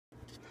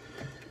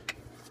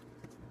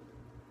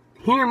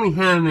here we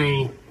have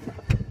a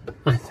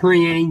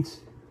 3/8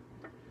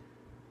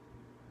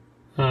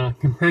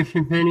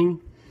 compression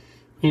pinning,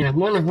 and I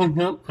want to hook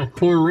up a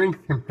 1/4"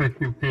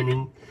 compression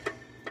pinning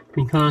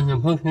because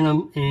I'm hooking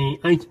up a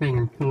ice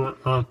maker to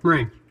a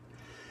fridge.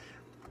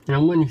 And I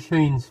want to show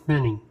you the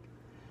spinning.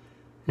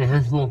 It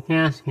has a little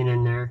gasket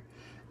in there.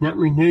 And that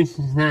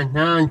reduces that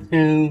down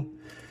to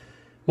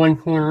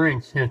 1/4",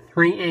 so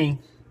 3/8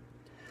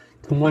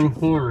 to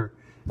 1/4.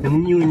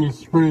 And you can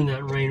just screw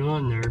that right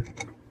on there.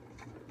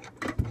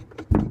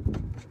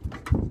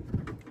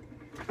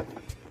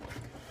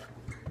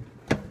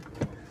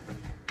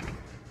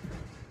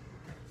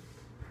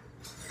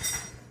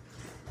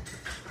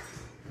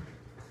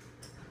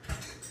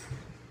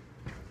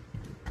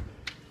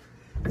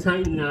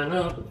 Tighten that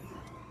up.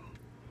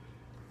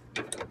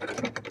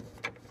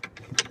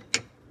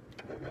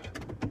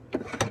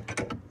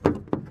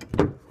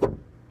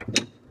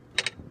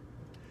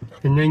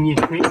 And then you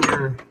fit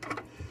your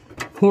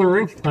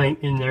 1/4" pipe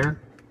in there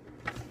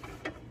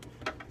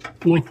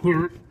with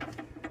your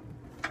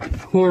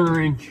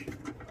 1/4"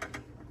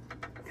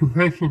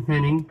 compression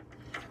pinning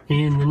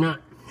and the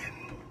nut.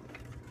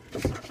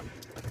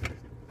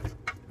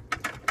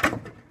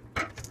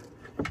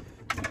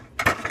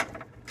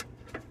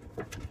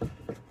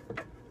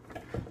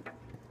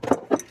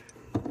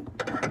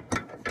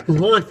 A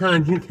lot of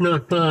times you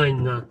cannot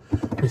find the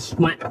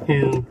sweat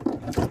to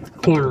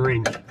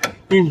 1/4".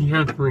 You usually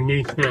have to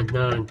reduce that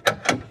down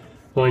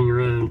on your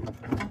own.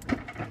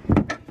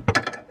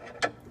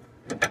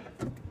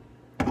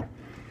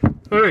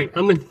 Alright,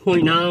 I'm at the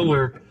point now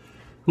where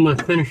I'm going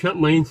to finish up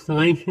my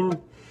installation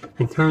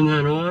and turn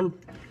that on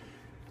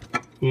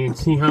and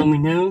see how we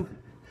do.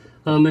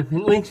 If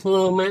it leaks a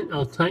little bit,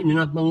 I'll tighten it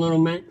up a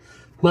little bit,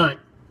 but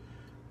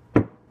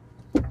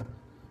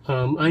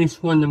I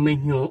just wanted to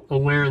make you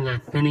aware of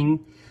that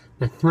pinning,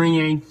 the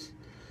 3/8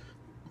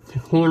 to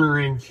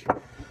 1/4"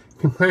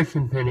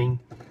 compression pinning.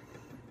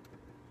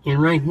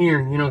 And right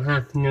here, you don't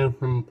have to go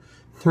from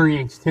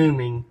 3/8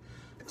 tubing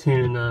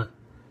to the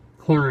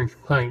 1/4"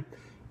 pipe.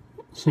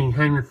 So you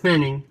have your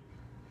pinning,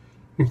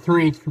 your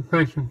 3/8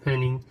 compression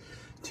pinning,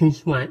 2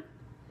 sweat,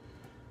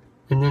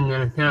 and then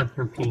that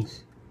adapter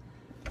piece.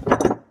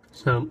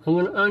 So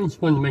I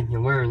just wanted to make you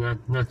aware of that,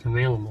 and that's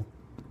available.